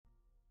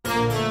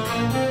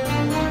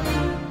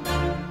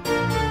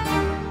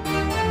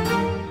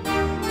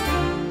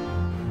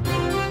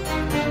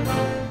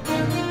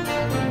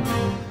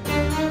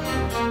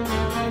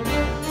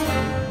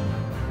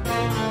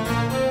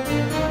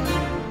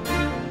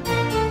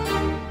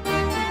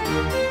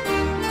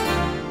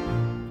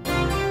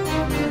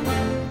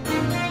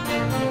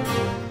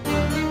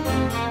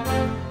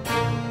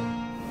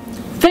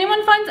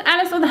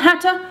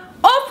powder.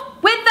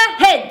 Off with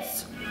the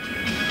heads!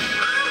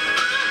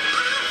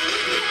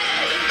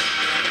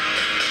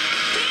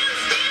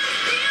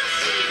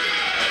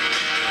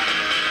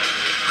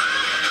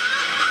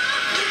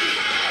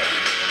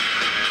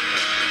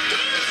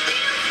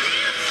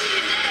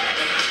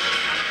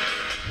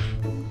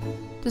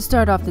 To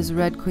start off this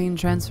Red Queen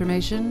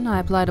transformation, I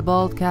applied a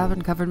bald cap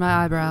and covered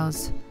my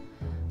eyebrows.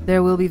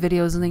 There will be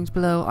videos linked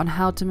below on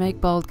how to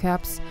make bald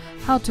caps,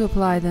 how to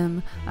apply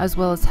them, as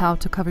well as how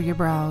to cover your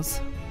brows.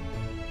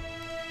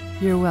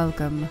 You're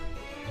welcome.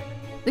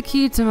 The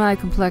key to my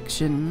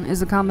complexion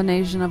is a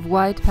combination of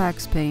white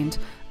PAX paint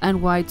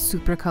and white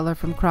Supracolor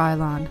from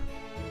Kryolan.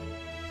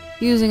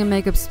 Using a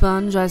makeup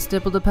sponge, I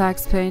stippled the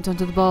PAX paint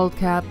onto the bald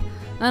cap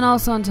and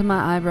also onto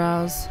my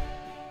eyebrows.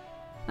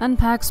 And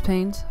PAX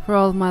paint, for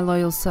all of my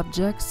loyal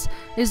subjects,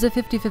 is a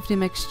 50-50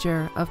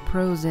 mixture of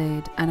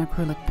Pros-aide and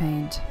acrylic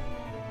paint.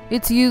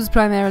 It's used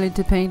primarily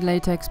to paint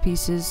latex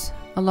pieces,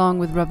 along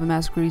with rubber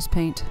mask grease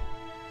paint.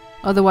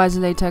 Otherwise,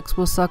 latex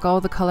will suck all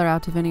the color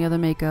out of any other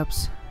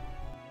makeups.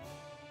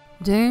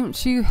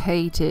 Don't you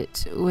hate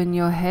it when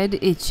your head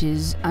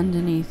itches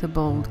underneath a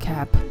bald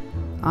cap?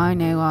 I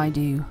know I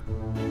do.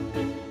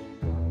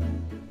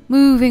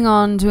 Moving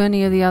on to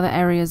any of the other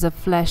areas of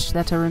flesh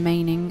that are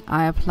remaining,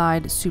 I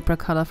applied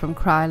Supracolor from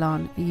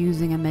Kryolan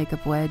using a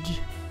makeup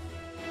wedge.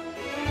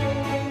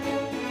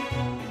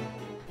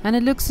 And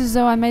it looks as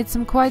though I made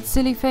some quite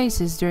silly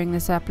faces during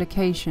this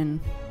application.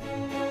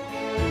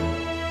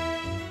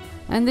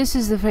 And this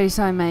is the face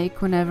I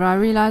make whenever I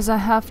realize I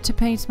have to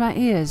paint my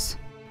ears.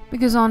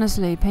 Because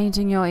honestly,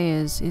 painting your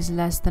ears is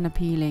less than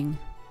appealing.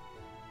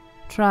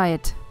 Try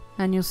it,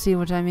 and you'll see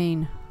what I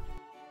mean.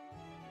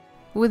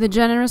 With a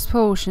generous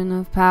portion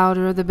of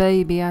powder of the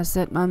baby, I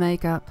set my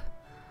makeup.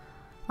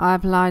 I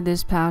applied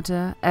this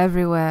powder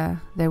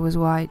everywhere there was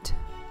white.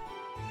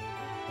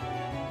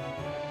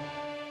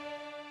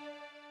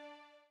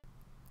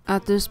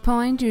 At this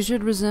point, you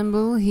should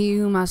resemble he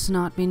who must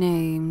not be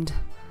named.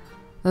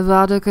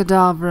 Avada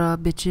Kedavra,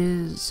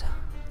 bitches.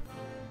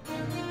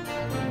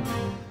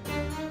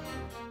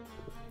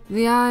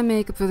 The eye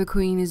makeup for the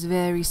queen is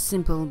very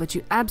simple, but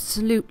you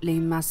absolutely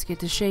must get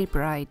the shape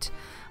right.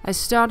 I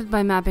started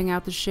by mapping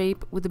out the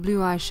shape with the blue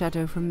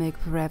eyeshadow from Make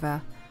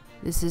Forever.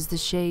 This is the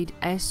shade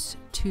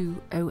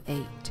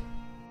S208.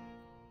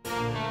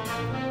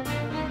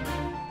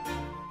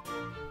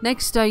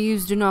 Next, I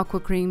used an Aqua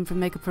cream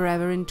from Make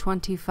Forever in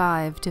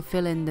 25 to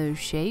fill in those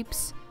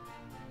shapes.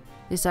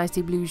 This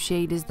icy blue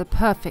shade is the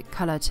perfect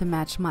color to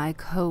match my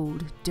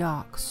cold,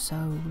 dark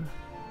soul.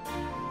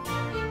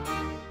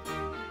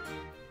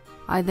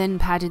 I then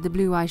patted the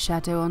blue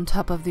eyeshadow on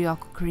top of the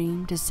aqua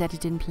cream to set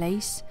it in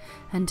place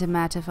and to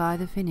mattify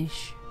the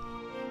finish.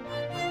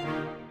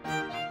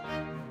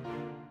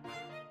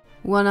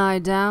 One eye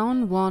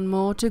down, one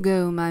more to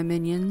go, my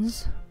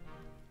minions.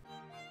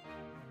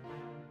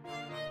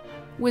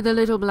 With a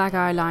little black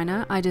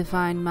eyeliner, I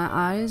defined my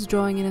eyes,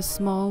 drawing in a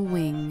small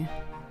wing.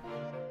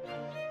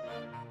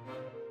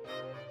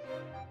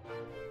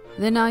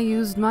 Then I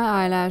used my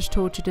eyelash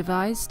torture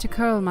device to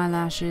curl my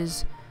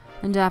lashes,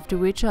 and after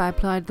which I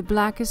applied the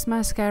blackest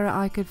mascara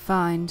I could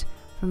find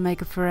from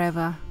Make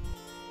Forever.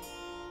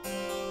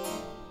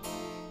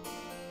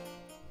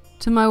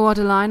 To my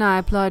waterline, I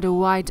applied a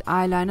white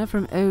eyeliner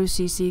from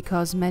OCC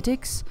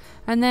Cosmetics,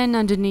 and then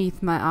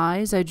underneath my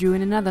eyes I drew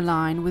in another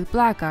line with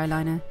black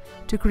eyeliner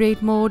to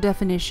create more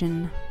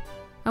definition.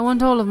 I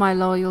want all of my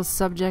loyal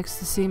subjects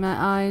to see my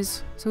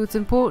eyes, so it's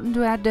important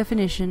to add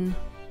definition.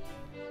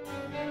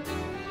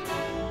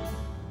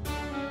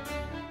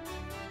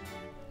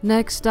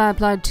 Next, I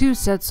applied 2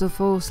 sets of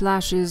false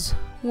lashes,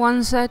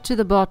 one set to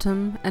the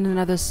bottom and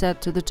another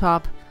set to the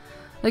top.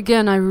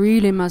 Again, I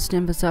really must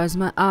emphasize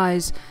my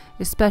eyes,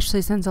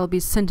 especially since I'll be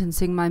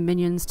sentencing my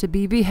minions to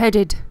be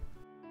beheaded.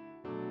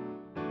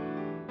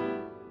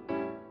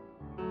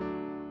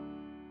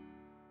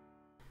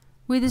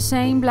 With the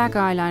same black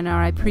eyeliner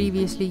I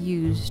previously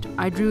used,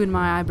 I drew in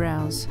my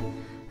eyebrows,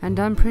 and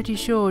I'm pretty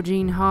sure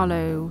Jean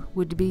Harlow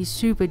would be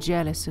super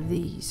jealous of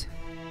these.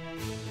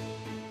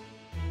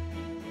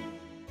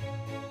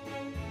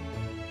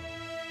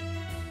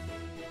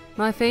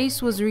 My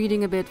face was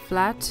reading a bit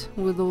flat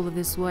with all of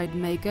this white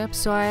makeup,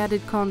 so I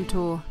added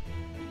contour.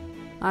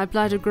 I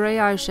applied a grey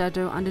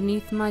eyeshadow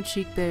underneath my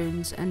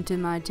cheekbones and to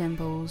my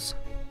temples.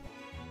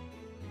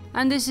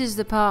 And this is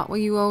the part where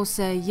you all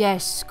say,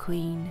 "Yes,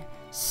 Queen,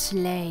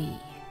 slay."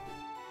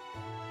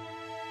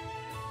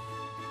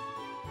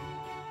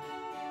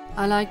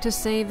 I like to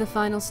save the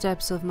final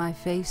steps of my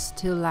face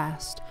till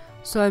last,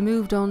 so I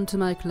moved on to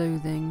my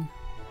clothing.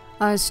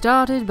 I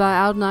started by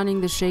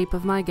outlining the shape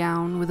of my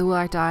gown with a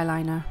white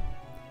eyeliner.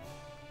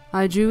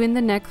 I drew in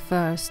the neck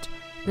first,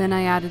 then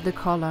I added the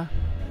collar.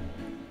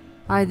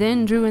 I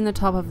then drew in the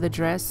top of the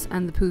dress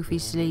and the poofy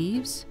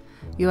sleeves.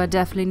 You are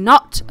definitely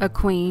not a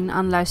queen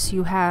unless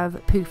you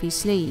have poofy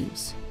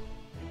sleeves.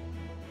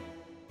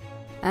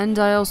 And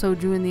I also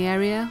drew in the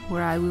area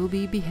where I will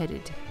be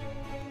beheaded.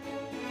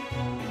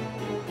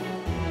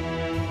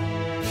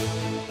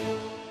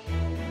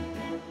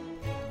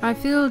 I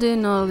filled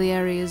in all the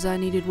areas I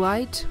needed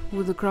white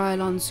with the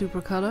Kryolan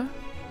Supracolor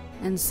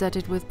and set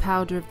it with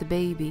powder of the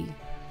baby.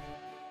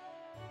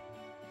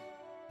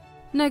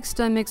 Next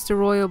I mixed a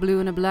royal blue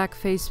and a black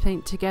face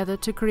paint together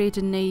to create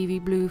a navy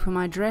blue for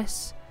my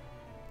dress.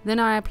 Then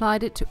I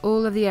applied it to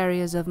all of the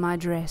areas of my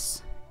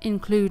dress,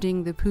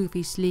 including the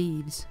poofy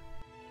sleeves.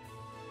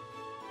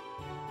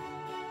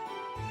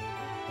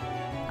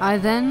 I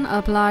then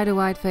applied a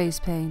white face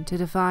paint to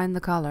define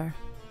the color.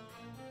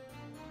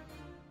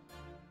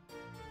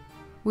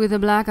 With a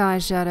black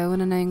eyeshadow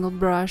and an angled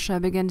brush, I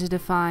began to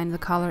define the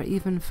color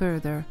even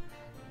further.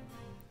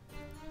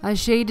 I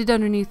shaded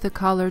underneath the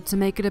color to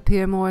make it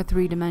appear more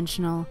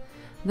three-dimensional.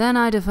 Then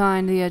I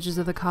defined the edges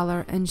of the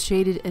color and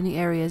shaded in the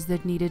areas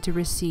that needed to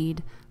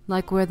recede,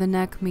 like where the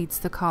neck meets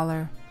the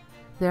collar.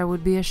 There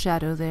would be a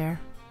shadow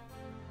there.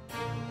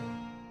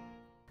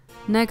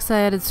 Next I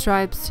added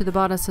stripes to the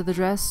bodice of the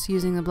dress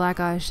using the black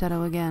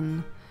eyeshadow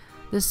again.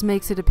 This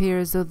makes it appear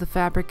as though the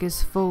fabric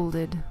is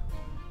folded.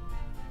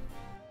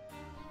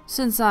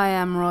 Since I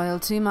am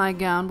royalty, my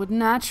gown would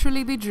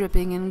naturally be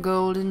dripping in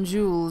gold and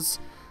jewels,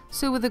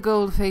 so with the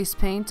gold face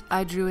paint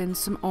I drew in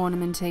some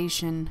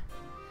ornamentation.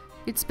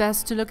 It's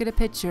best to look at a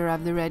picture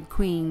of the Red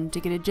Queen to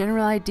get a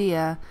general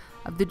idea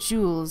of the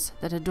jewels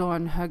that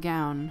adorn her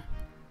gown.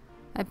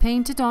 I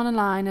painted on a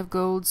line of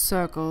gold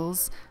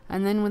circles,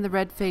 and then with the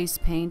red face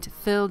paint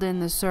filled in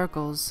the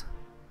circles.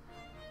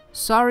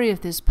 Sorry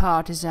if this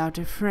part is out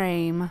of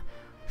frame.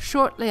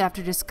 Shortly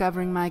after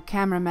discovering my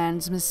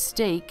cameraman's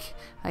mistake,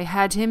 I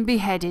had him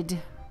beheaded.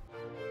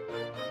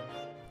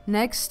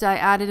 Next, I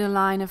added a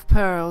line of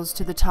pearls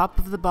to the top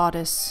of the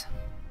bodice.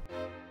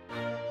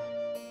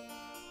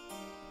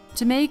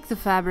 To make the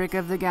fabric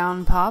of the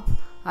gown pop,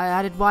 I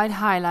added white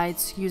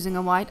highlights using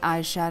a white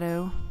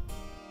eyeshadow.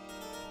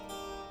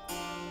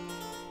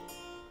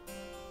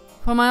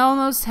 For my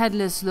almost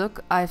headless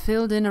look, I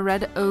filled in a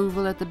red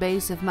oval at the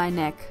base of my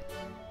neck.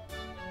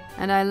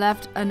 And I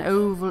left an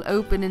oval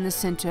open in the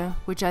center,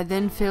 which I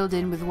then filled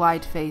in with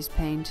white face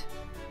paint.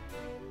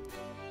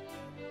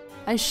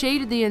 I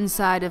shaded the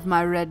inside of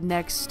my red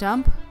neck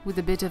stump with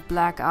a bit of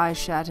black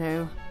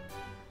eyeshadow.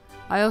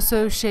 I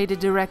also shaded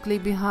directly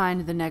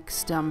behind the neck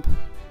stump.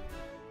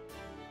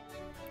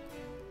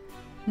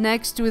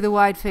 Next, with the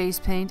white face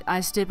paint,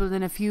 I stippled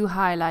in a few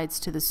highlights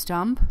to the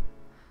stump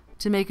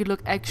to make it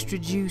look extra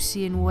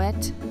juicy and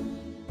wet.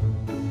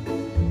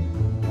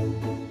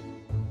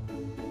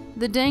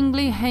 The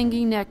dangly,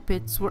 hanging neck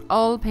bits were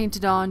all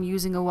painted on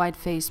using a white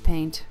face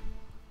paint.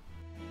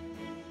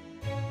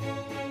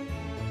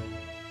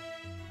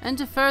 And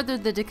to further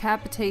the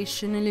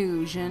decapitation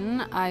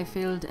illusion, I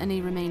filled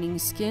any remaining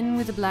skin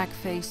with a black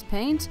face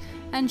paint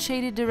and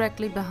shaded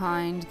directly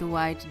behind the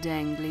white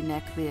dangly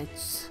neck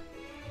bits.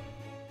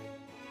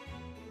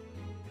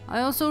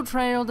 I also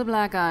trailed the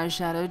black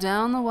eyeshadow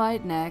down the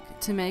white neck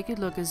to make it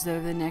look as though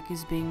the neck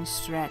is being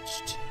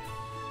stretched.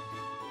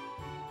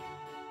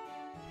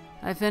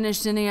 I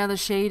finished any other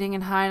shading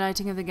and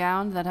highlighting of the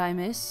gown that I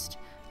missed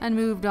and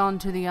moved on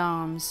to the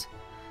arms.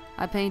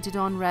 I painted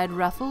on red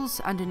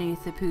ruffles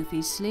underneath the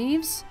poofy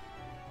sleeves.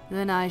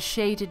 Then I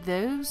shaded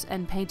those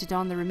and painted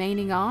on the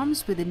remaining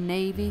arms with a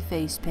navy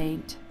face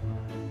paint.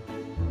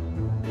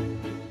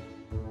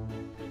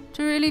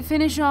 To really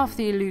finish off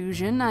the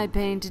illusion, I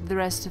painted the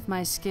rest of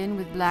my skin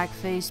with black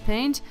face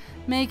paint,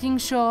 making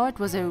sure it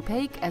was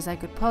opaque as I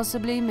could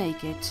possibly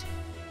make it.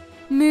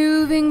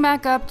 Moving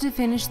back up to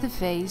finish the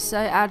face,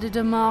 I added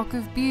a mark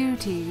of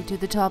beauty to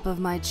the top of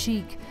my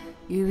cheek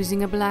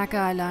using a black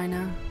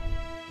eyeliner.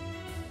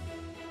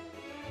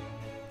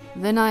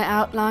 Then I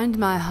outlined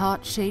my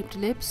heart-shaped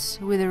lips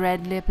with a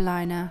red lip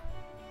liner.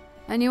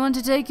 And you want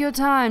to take your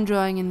time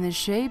drawing in this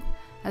shape,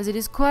 as it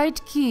is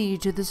quite key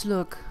to this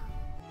look.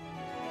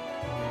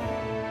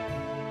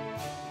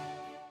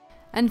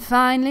 And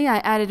finally, I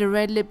added a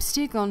red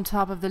lipstick on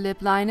top of the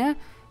lip liner,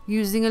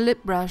 using a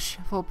lip brush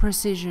for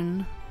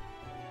precision.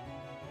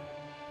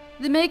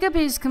 The makeup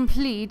is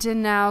complete,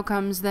 and now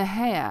comes the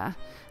hair.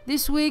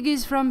 This wig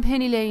is from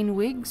Penny Lane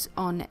Wigs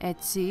on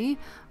Etsy.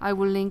 I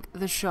will link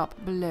the shop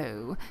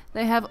below.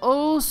 They have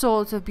all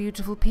sorts of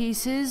beautiful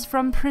pieces,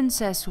 from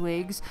princess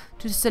wigs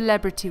to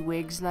celebrity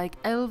wigs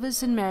like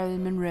Elvis and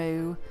Marilyn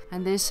Monroe,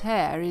 and this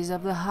hair is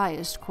of the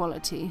highest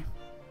quality.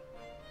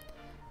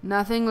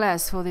 Nothing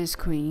less for this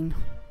queen.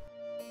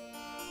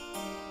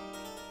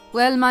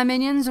 Well, my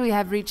minions, we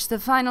have reached the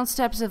final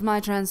steps of my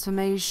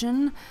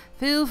transformation.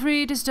 Feel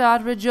free to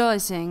start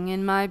rejoicing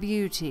in my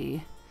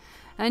beauty.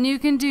 And you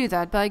can do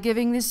that by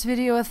giving this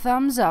video a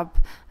thumbs up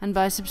and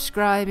by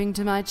subscribing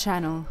to my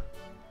channel.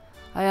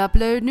 I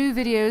upload new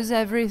videos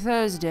every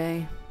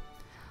Thursday.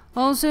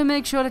 Also,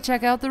 make sure to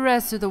check out the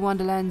rest of the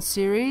Wonderland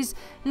series,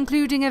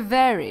 including a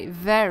very,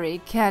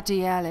 very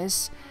catty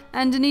Alice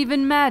and an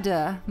even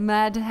madder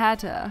Mad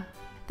Hatter.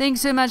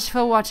 Thanks so much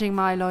for watching,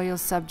 my loyal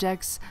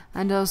subjects,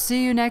 and I'll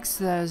see you next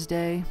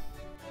Thursday.